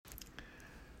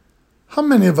How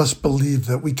many of us believe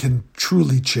that we can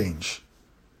truly change?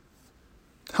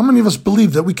 How many of us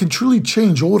believe that we can truly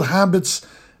change old habits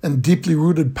and deeply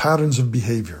rooted patterns of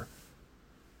behavior?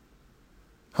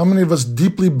 How many of us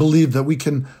deeply believe that we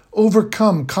can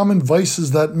overcome common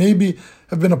vices that maybe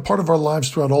have been a part of our lives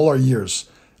throughout all our years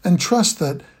and trust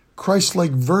that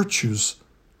Christ-like virtues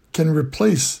can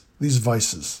replace these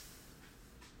vices?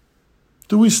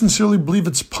 Do we sincerely believe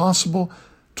it's possible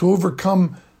to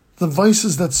overcome the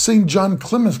vices that St. John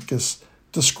Climacus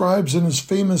describes in his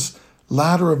famous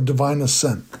Ladder of Divine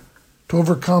Ascent, to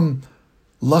overcome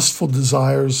lustful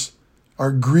desires,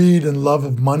 our greed and love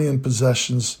of money and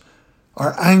possessions,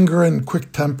 our anger and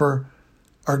quick temper,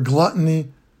 our gluttony,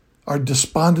 our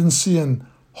despondency and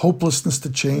hopelessness to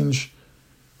change,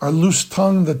 our loose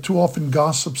tongue that too often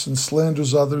gossips and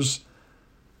slanders others,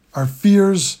 our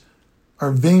fears,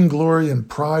 our vainglory and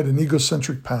pride and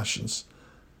egocentric passions.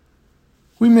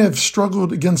 We may have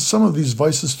struggled against some of these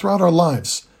vices throughout our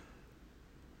lives,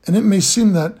 and it may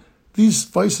seem that these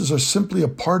vices are simply a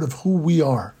part of who we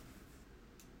are.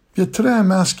 Yet today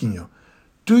I'm asking you,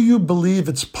 do you believe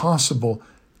it's possible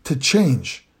to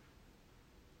change?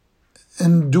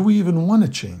 And do we even want to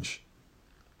change?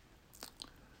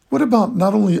 What about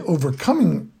not only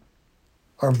overcoming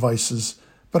our vices,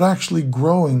 but actually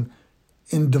growing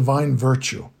in divine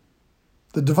virtue?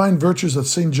 The divine virtues that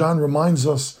St. John reminds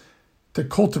us to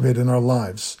cultivate in our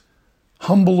lives: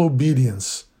 humble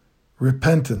obedience,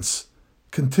 repentance,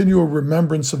 continual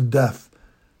remembrance of death,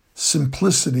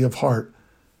 simplicity of heart,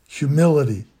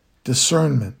 humility,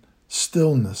 discernment,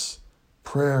 stillness,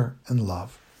 prayer, and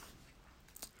love.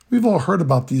 We've all heard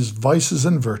about these vices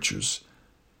and virtues,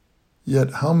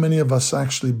 yet how many of us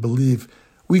actually believe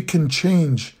we can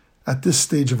change at this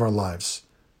stage of our lives,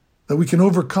 that we can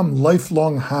overcome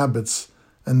lifelong habits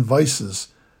and vices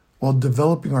while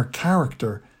developing our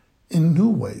character in new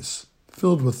ways,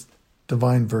 filled with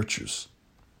divine virtues?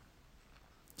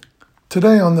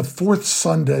 Today, on the fourth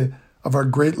Sunday of our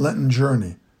Great Lenten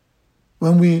journey,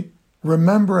 when we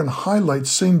remember and highlight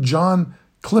St. John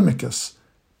Climacus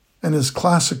and his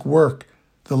classic work,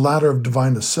 The Ladder of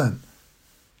Divine Ascent,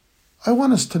 I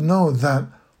want us to know that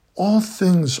all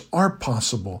things are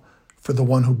possible for the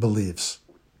one who believes.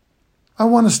 I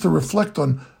want us to reflect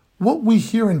on what we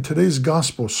hear in today's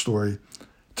gospel story,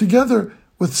 together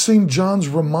with St. John's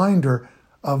reminder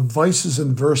of vices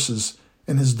and verses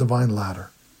in his divine ladder.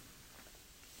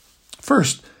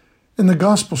 First, in the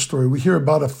gospel story, we hear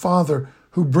about a father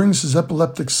who brings his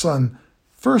epileptic son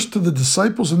first to the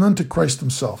disciples and then to Christ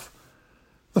himself.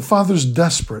 The father's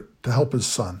desperate to help his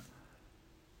son.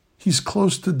 He's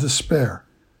close to despair.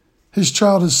 His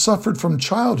child has suffered from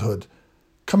childhood,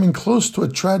 coming close to a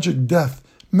tragic death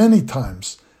many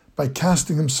times by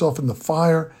casting himself in the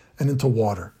fire and into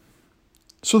water.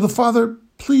 So the father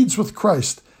pleads with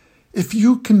Christ, "If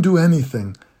you can do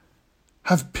anything,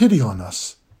 have pity on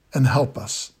us and help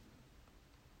us."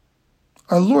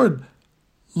 Our Lord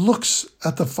looks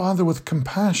at the father with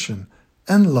compassion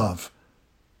and love,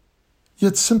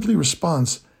 yet simply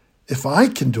responds, "If I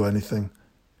can do anything,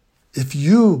 if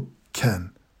you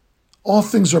can, all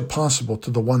things are possible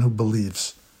to the one who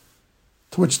believes."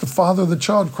 To which the father of the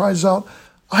child cries out,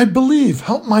 "I believe,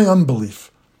 help my unbelief."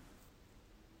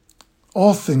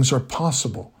 All things are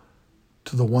possible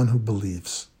to the one who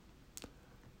believes.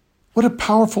 What a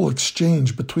powerful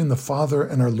exchange between the Father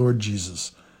and our Lord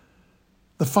Jesus.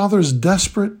 The Father is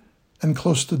desperate and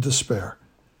close to despair.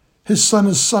 His Son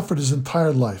has suffered his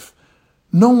entire life.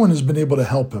 No one has been able to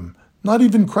help him, not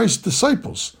even Christ's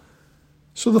disciples.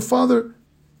 So the Father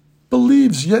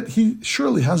believes, yet he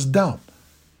surely has doubt.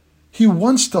 He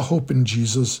wants to hope in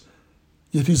Jesus,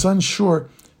 yet he's unsure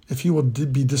if he will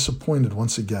be disappointed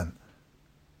once again.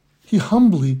 He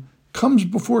humbly comes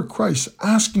before Christ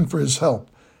asking for his help,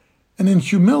 and in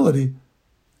humility,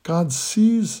 God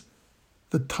sees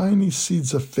the tiny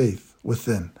seeds of faith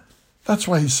within. That's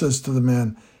why he says to the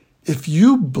man, "If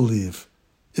you believe,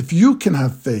 if you can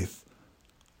have faith,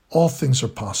 all things are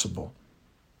possible."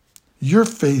 Your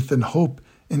faith and hope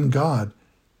in God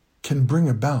can bring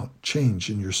about change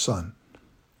in your son.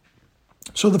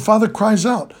 So the Father cries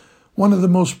out one of the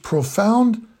most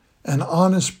profound and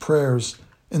honest prayers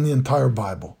in the entire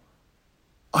Bible.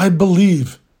 "I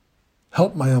believe,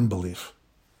 help my unbelief."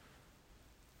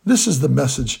 This is the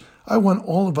message I want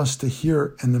all of us to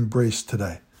hear and embrace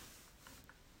today.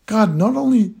 God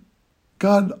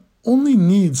only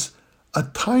needs a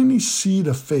tiny seed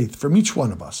of faith from each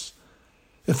one of us.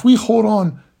 If we hold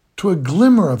on to a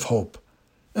glimmer of hope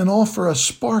and offer a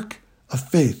spark of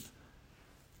faith,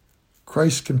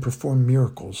 Christ can perform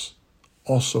miracles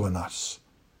also in us.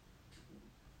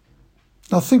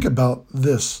 Now think about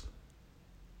this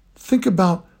Think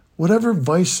about whatever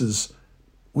vices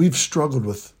we've struggled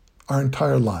with our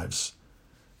entire lives.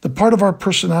 The part of our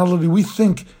personality we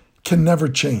think can never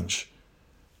change.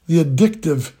 The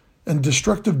addictive and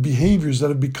destructive behaviors that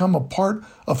have become a part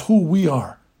of who we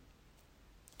are.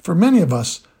 For many of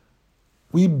us,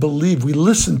 we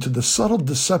listen to the subtle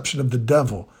deception of the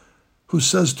devil who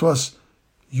says to us,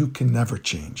 you can never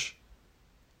change.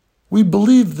 We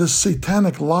believe this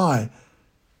satanic lie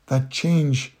that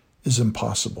change is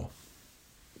impossible.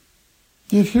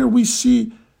 Yet here we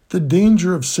see the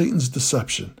danger of Satan's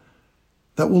deception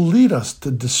that will lead us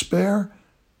to despair,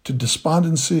 to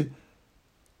despondency,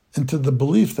 and to the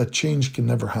belief that change can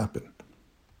never happen.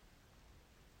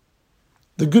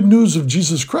 The good news of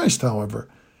Jesus Christ, however,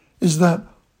 is that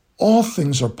all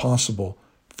things are possible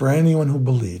for anyone who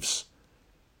believes.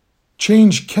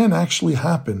 Change can actually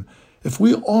happen if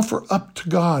we offer up to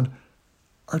God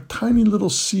our tiny little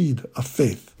seed of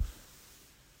faith.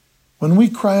 When we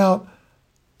cry out,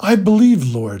 I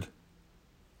believe, Lord,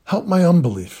 help my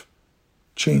unbelief,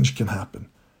 change can happen.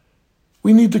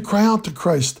 We need to cry out to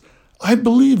Christ, I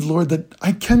believe, Lord, that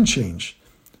I can change.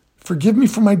 Forgive me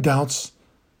for my doubts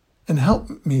and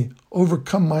help me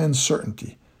overcome my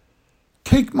uncertainty.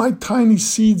 Take my tiny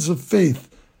seeds of faith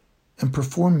and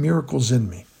perform miracles in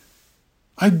me.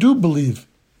 I do believe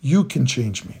you can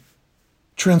change me,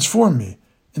 transform me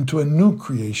into a new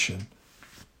creation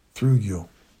through you.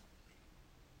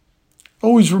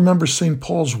 Always remember St.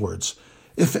 Paul's words,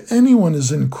 if anyone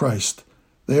is in Christ,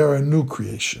 they are a new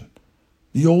creation.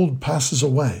 The old passes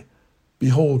away.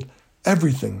 Behold,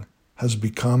 everything has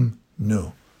become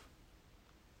new.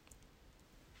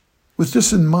 With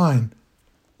this in mind,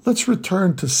 let's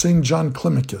return to St. John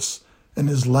Climacus and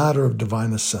his ladder of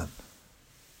divine ascent.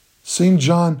 St.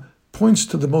 John points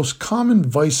to the most common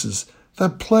vices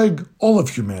that plague all of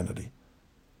humanity.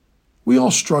 We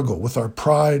all struggle with our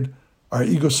pride, our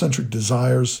egocentric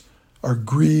desires, our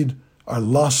greed, our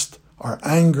lust, our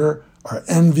anger, our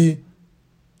envy,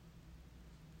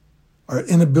 our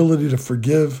inability to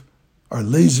forgive, our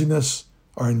laziness,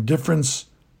 our indifference,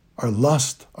 our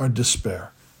lust, our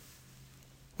despair.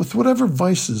 With whatever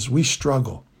vices we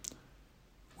struggle,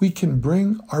 we can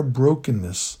bring our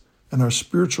brokenness and our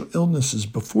spiritual illnesses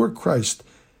before Christ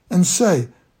and say,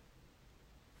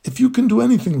 if you can do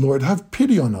anything, Lord, have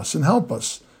pity on us and help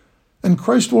us. And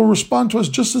Christ will respond to us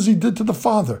just as he did to the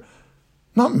Father.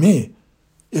 Not me.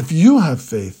 If you have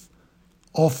faith,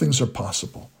 all things are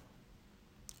possible.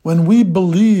 When we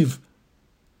believe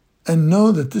and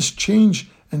know that this change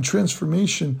and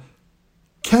transformation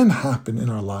can happen in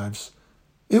our lives,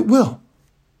 it will.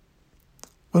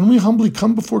 When we humbly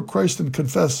come before Christ and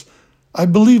confess, I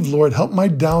believe, Lord, help my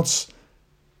doubts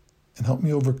and help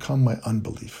me overcome my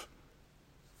unbelief.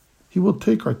 He will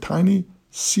take our tiny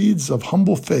seeds of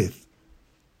humble faith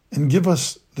and give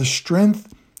us the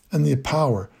strength and the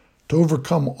power to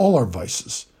overcome all our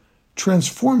vices,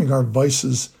 transforming our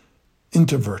vices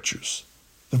into virtues,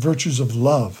 the virtues of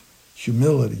love,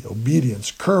 humility,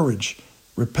 obedience, courage,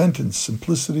 repentance,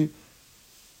 simplicity,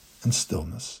 and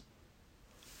stillness.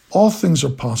 All things are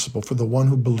possible for the one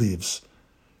who believes,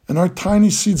 and our tiny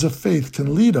seeds of faith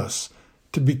can lead us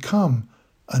to become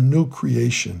a new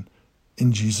creation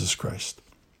in Jesus Christ.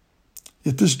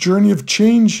 Yet this journey of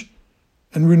change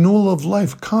and renewal of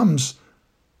life comes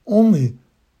only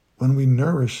when we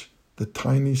nourish the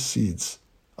tiny seeds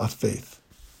of faith.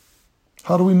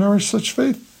 How do we nourish such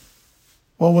faith?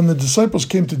 Well, when the disciples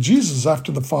came to Jesus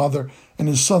after the Father and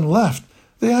his Son left,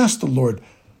 they asked the Lord,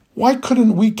 why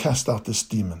couldn't we cast out this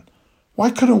demon? Why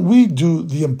couldn't we do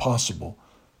the impossible?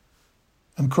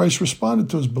 And Christ responded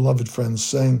to his beloved friends,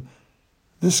 saying,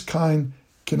 this kind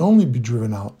can only be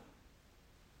driven out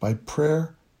by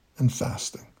prayer and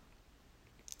fasting.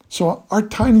 So our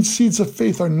tiny seeds of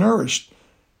faith are nourished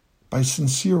by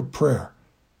sincere prayer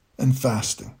and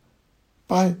fasting,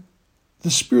 by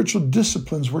the spiritual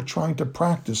disciplines we're trying to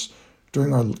practice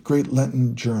during our great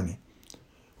Lenten journey.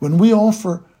 When we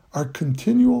offer our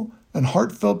continual and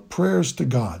heartfelt prayers to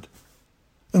God,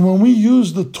 and when we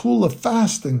use the tool of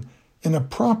fasting in a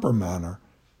proper manner,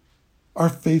 our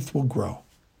faith will grow.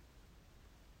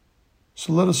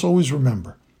 So let us always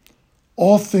remember,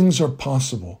 all things are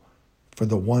possible for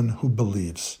the one who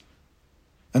believes.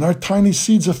 And our tiny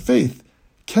seeds of faith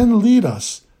can lead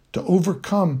us to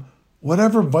overcome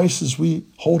whatever vices we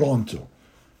hold on to.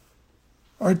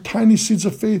 Our tiny seeds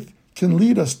of faith can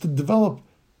lead us to develop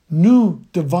new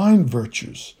divine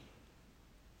virtues.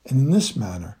 And in this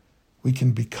manner, we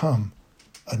can become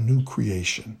a new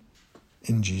creation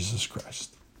in Jesus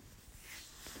Christ.